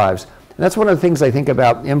people's lives. And that's one of the things I think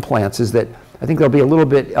about implants, is that I think they'll be a little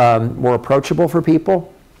bit more approachable for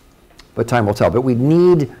people, but time will tell. But we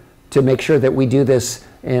need to make sure that we do this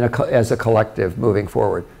as a collective moving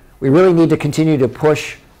forward. We really need to continue to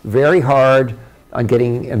push very hard on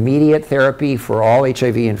getting immediate therapy for all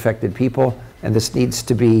HIV-infected people, and this needs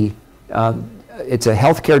to be, it's a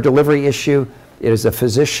healthcare delivery issue. It is a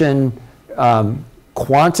physician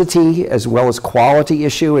quantity as well as quality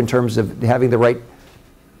issue in terms of having the right,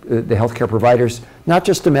 the healthcare providers, not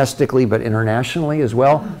just domestically, but internationally as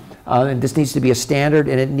well. And this needs to be a standard,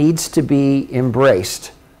 and it needs to be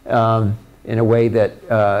embraced in a way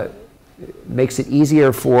that makes it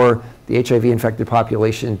easier for the HIV-infected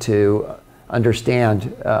population to understand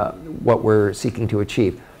what we're seeking to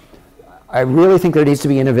achieve. I really think there needs to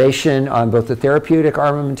be innovation on both the therapeutic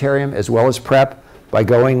armamentarium as well as PrEP by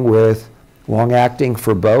going with long-acting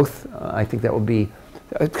for both. I think that would be,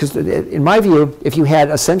 because in my view, if you had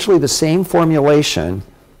essentially the same formulation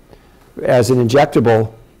as an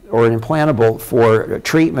injectable or an implantable for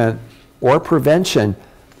treatment or prevention,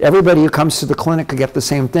 everybody who comes to the clinic could get the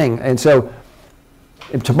same thing. And so,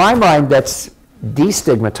 to my mind, that's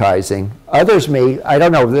destigmatizing. Others may, I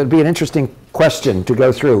don't know, that'd be an interesting question to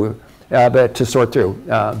go through, but to sort through.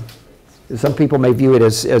 Some people may view it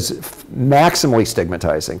as maximally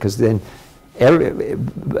stigmatizing, because then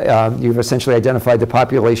you've essentially identified the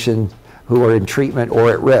population who are in treatment or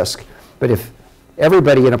at risk. But if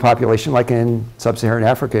everybody in a population, like in sub-Saharan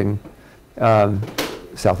Africa and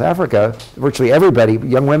South Africa, virtually everybody,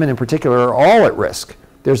 young women in particular, are all at risk.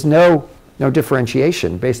 There's no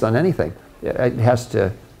differentiation based on anything. It has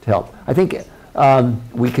to help. I think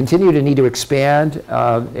we continue to need to expand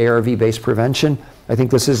ARV-based prevention. I think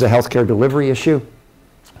this is a healthcare delivery issue.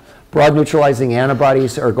 Broad neutralizing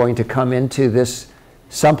antibodies are going to come into this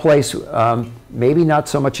someplace, maybe not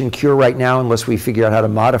so much in cure right now unless we figure out how to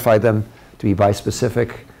modify them to be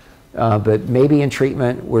bispecific, but maybe in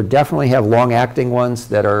treatment. We'll definitely have long-acting ones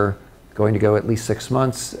that are going to go at least 6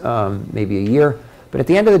 months, maybe a year. But at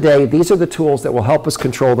the end of the day, these are the tools that will help us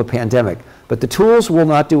control the pandemic. But the tools will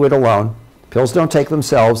not do it alone. Pills don't take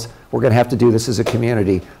themselves. We're going to have to do this as a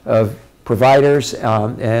community of providers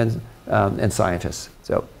and scientists.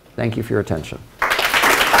 So thank you for your attention.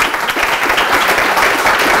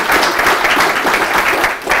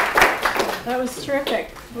 That was terrific.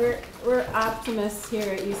 optimists here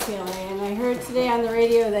at UCLA, and I heard today on the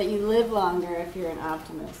radio that you live longer if you're an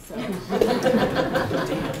optimist. So,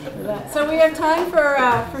 so we have time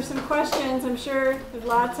for some questions. I'm sure there's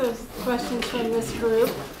lots of questions from this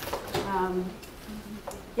group.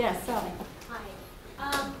 Yes, Sally. Hi.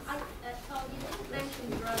 Paul, you didn't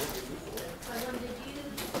mention drug resistance. So I wondered, do you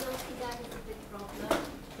still see that as a big problem?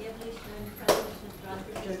 The evolution and transmission of drug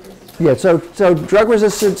resistance? Yeah, so drug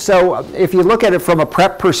resistance, so if you look at it from a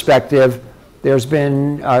PrEP perspective, there's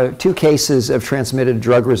been 2 cases of transmitted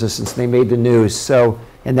drug resistance. They made the news. So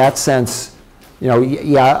in that sense, you know,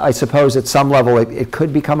 yeah, I suppose at some level it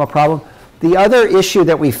could become a problem. The other issue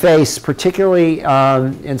that we face, particularly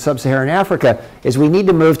in sub-Saharan Africa, is we need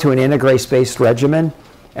to move to an integrase-based regimen,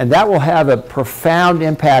 and that will have a profound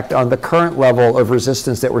impact on the current level of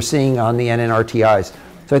resistance that we're seeing on the NNRTIs.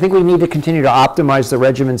 So I think we need to continue to optimize the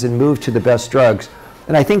regimens and move to the best drugs.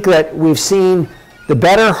 And I think that we've seen the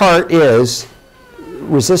better heart is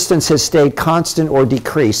resistance has stayed constant or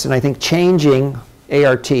decreased, and I think changing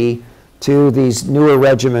ART to these newer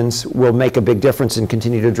regimens will make a big difference and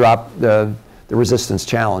continue to drop the resistance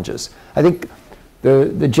challenges. I think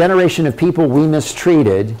the generation of people we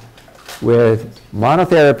mistreated with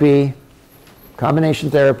monotherapy, combination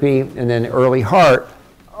therapy, and then early heart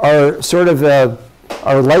are sort of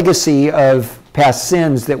our legacy of past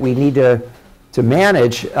sins that we need to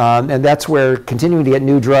manage, and that's where continuing to get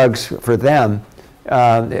new drugs for them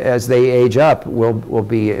as they age up will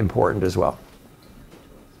be important as well.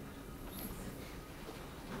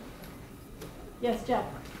 Yes, Jeff.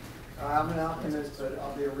 I'm an optimist, but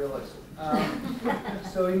I'll be a realist.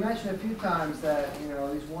 So you mentioned a few times that, you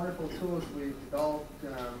know, these wonderful tools we've developed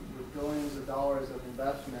with billions of dollars of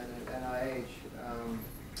investment at NIH,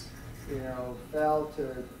 you know, failed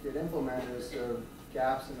to get implemented as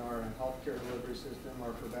gaps in our healthcare delivery system,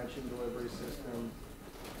 our prevention delivery system.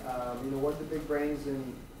 You know, what the big brains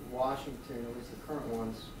in Washington, at least the current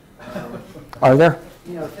ones, Are there?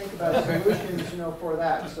 you know, think about solutions, you know, for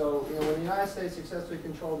that. So, you know, when the United States successfully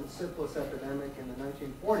controlled the syphilis epidemic in the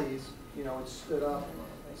 1940s, you know, it stood up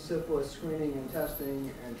syphilis screening and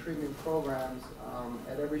testing and treatment programs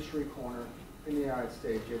at every street corner in the United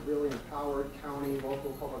States. You had really empowered county,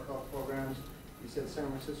 local public health programs. You said San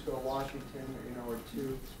Francisco, Washington, you know, are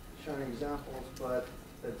 2 shining examples, but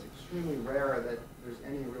it's extremely rare that there's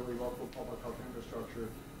any really local public health infrastructure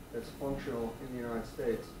that's functional in the United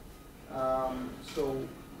States. So,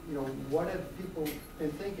 you know, what have people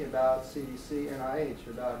been thinking about CDC and NIH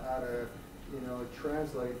about how to, you know,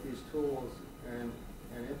 translate these tools and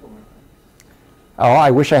implement them? Oh,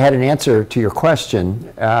 I wish I had an answer to your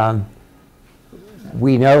question.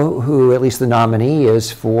 We know who at least the nominee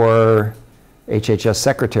is for HHS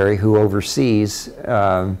secretary, who oversees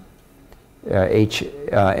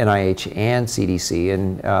NIH and CDC,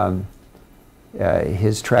 and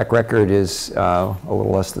his track record is a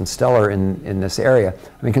little less than stellar in this area.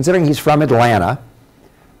 I mean, considering he's from Atlanta,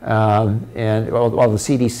 and while the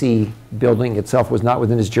CDC building itself was not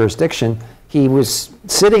within his jurisdiction, he was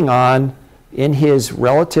sitting on, in his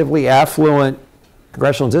relatively affluent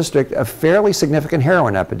congressional district, a fairly significant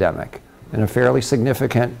heroin epidemic and a fairly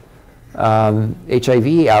significant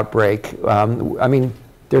HIV outbreak. I mean,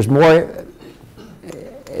 there's more.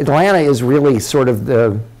 Atlanta is really sort of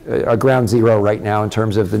a ground zero right now in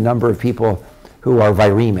terms of the number of people who are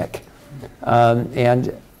viremic.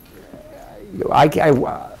 And I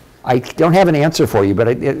don't have an answer for you,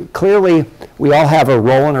 but clearly we all have a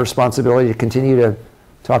role and a responsibility to continue to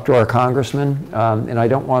talk to our congressmen, and I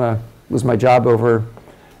don't want to lose my job over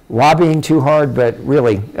lobbying too hard, but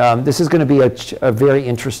really, this is going to be a very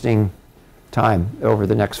interesting time over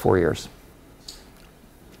the next 4 years.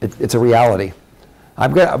 It's a reality.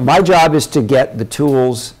 My job is to get the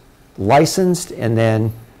tools licensed and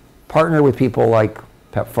then partner with people like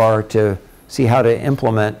PEPFAR to see how to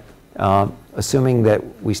implement, assuming that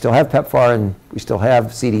we still have PEPFAR and we still have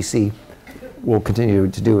CDC, we'll continue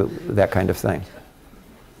to do that kind of thing.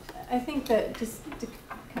 I think that just to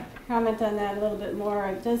comment on that a little bit more,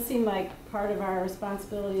 it does seem like part of our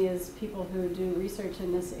responsibility as people who do research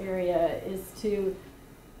in this area is to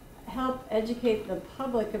help educate the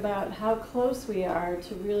public about how close we are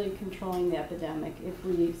to really controlling the epidemic if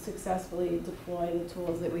we successfully deploy the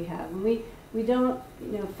tools that we have. And we don't,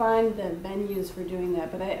 you know, find the venues for doing that,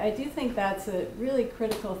 but I do think that's a really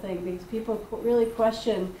critical thing, because people really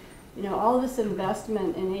question, you know, all this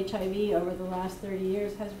investment in HIV over the last 30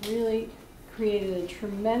 years has really created a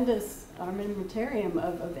tremendous armamentarium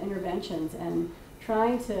of interventions, and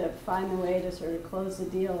trying to find a way to sort of close the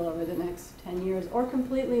deal over the next 10 years or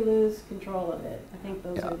completely lose control of it. I think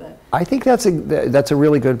those are the... I think that's a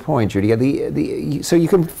really good point, Judy. So you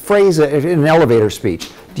can phrase it in an elevator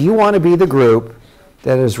speech. Do you want to be the group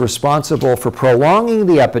that is responsible for prolonging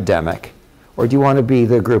the epidemic, or do you want to be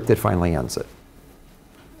the group that finally ends it?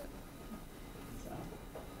 So,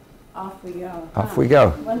 off we go. Off we go.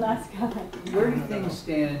 One last comment. Where do things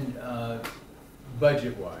stand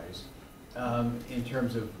budget-wise in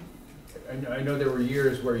terms of, I know there were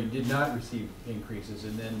years where you did not receive increases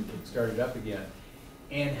and then it started up again.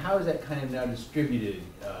 And how is that kind of now distributed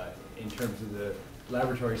in terms of the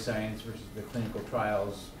laboratory science versus the clinical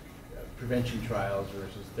trials, prevention trials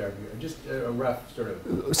versus therapy? Just a rough sort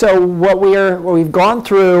of... So what we've gone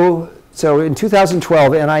through, so in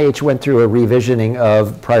 2012, NIH went through a revisioning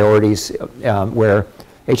of priorities where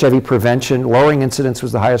HIV prevention, lowering incidence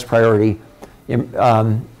was the highest priority.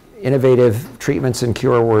 Innovative treatments and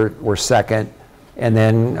cure were second. And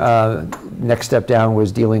then next step down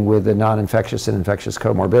was dealing with the non-infectious and infectious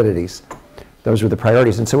comorbidities. Those were the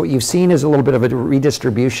priorities. And so what you've seen is a little bit of a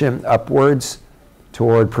redistribution upwards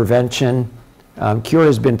toward prevention. Cure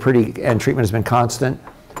has been and treatment has been constant.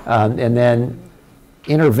 And then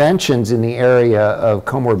interventions in the area of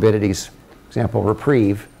comorbidities, for example,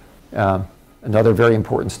 Reprieve, another very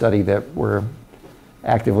important study that we're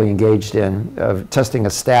actively engaged in, of testing a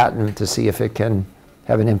statin to see if it can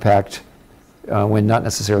have an impact when not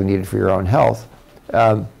necessarily needed for your own health,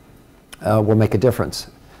 will make a difference.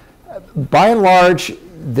 By and large,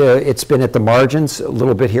 it's been at the margins, a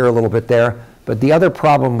little bit here, a little bit there. But the other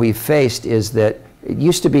problem we've faced is that it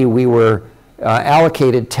used to be we were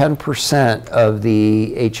allocated 10% of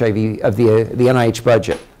the HIV, of the NIH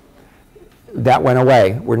budget. That went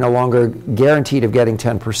away. We're no longer guaranteed of getting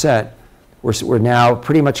 10%. We're now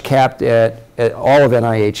pretty much capped at all of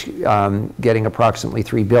NIH getting approximately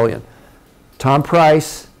 $3 billion. Tom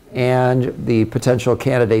Price and the potential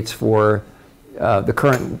candidates for, the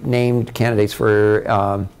current named candidates for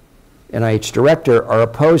NIH director are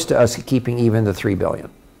opposed to us keeping even the $3 billion.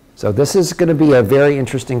 So this is going to be a very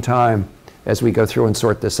interesting time as we go through and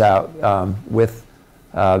sort this out with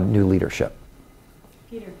new leadership.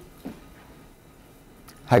 Peter.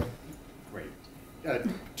 Hi. Great.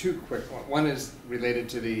 Two quick ones. One is related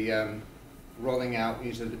to the rolling out,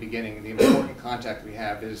 you said at the beginning, the important contact we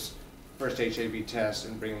have is first HIV test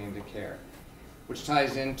and bringing into care, which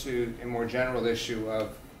ties into a more general issue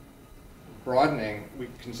of broadening. We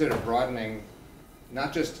consider broadening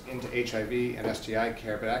not just into HIV and STI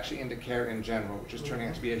care, but actually into care in general, which is turning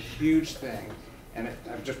out to be a huge thing. And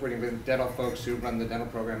I'm just working with dental folks who run the dental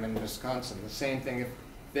program in Wisconsin. The same thing, if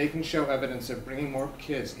they can show evidence of bringing more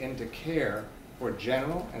kids into care for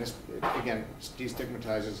general, and again,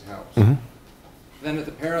 destigmatizes helps. Mm-hmm. Then at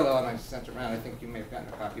the parallel, and I sent it around, I think you may have gotten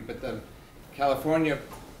a copy, but the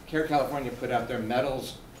Care California put out their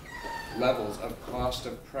medals levels of cost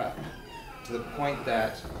of PrEP to the point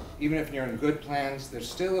that even if you're in good plans, there's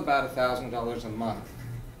still about $1,000 a month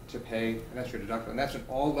to pay, and that's your deductible, and that's in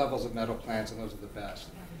all levels of medical plans, and those are the best.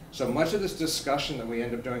 So much of this discussion that we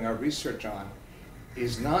end up doing our research on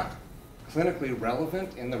is not clinically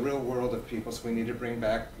relevant in the real world of people, so we need to bring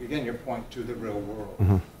back, again, your point to the real world.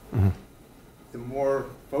 Mm-hmm. Mm-hmm. The more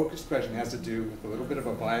focused question has to do with a little bit of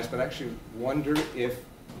a bias, but actually wonder if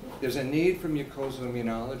there's a need for mucosal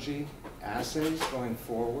immunology assays going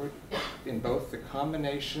forward in both the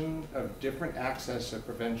combination of different access of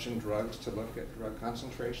prevention drugs to look at drug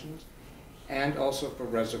concentrations and also for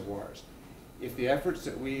reservoirs. If the efforts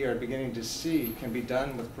that we are beginning to see can be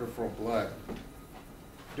done with peripheral blood,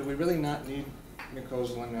 do we really not need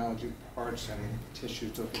mucosal immunology parts and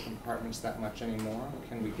tissues to look at compartments that much anymore?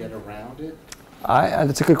 Can we get around it?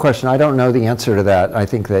 That's a good question. I don't know the answer to that. I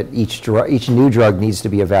think that each new drug needs to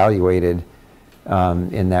be evaluated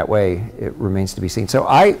in that way. It remains to be seen. So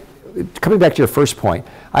coming back to your first point,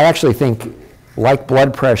 I actually think, like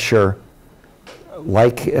blood pressure,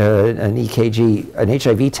 like an EKG, an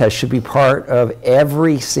HIV test should be part of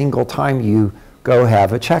every single time you go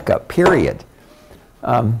have a checkup, period.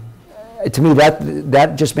 To me,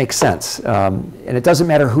 that just makes sense. And it doesn't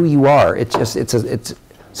matter who you are. It's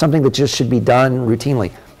something that just should be done routinely.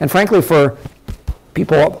 And frankly, for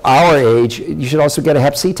people our age, you should also get a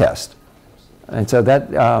Hep C test. And so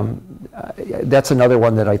that's another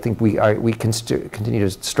one that I think we continue to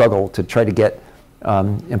struggle to try to get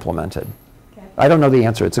implemented. Okay. I don't know the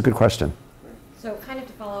answer. It's a good question. So kind of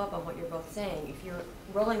to follow up on what you're both saying, if you're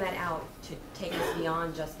rolling that out to take us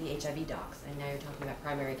beyond just the HIV docs, and now you're talking about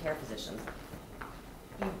primary care physicians,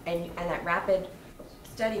 and that rapid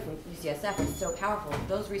study from UCSF is so powerful,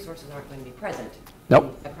 those resources aren't going to be present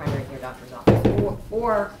Nope. in a primary care doctor's office,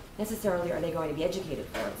 or necessarily are they going to be educated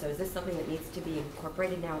for it? So is this something that needs to be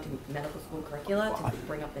incorporated now into medical school curricula to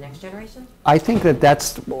bring up the next generation? I think that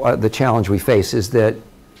that's the challenge we face, is that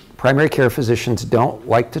primary care physicians don't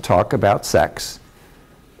like to talk about sex.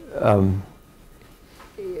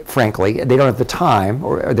 Frankly, they don't have the time,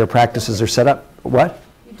 or their practices are set up. What?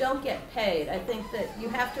 You don't get paid. I think that you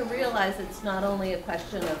have to realize it's not only a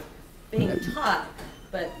question of being taught,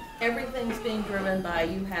 but everything's being driven by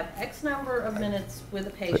you have X number of minutes with a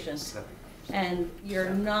patient, and you're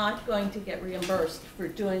not going to get reimbursed for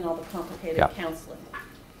doing all the complicated Yeah. counseling.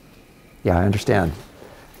 Yeah, I understand.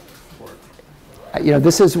 You know,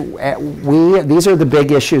 these are the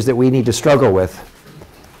big issues that we need to struggle with.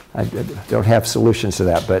 I don't have solutions to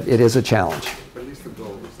that, but it is a challenge. But at least the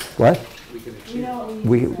goal is What? we can achieve. You know,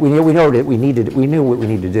 We know that we knew what we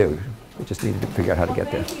need to do. We just needed to figure out how to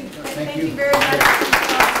get there. Thank you very much.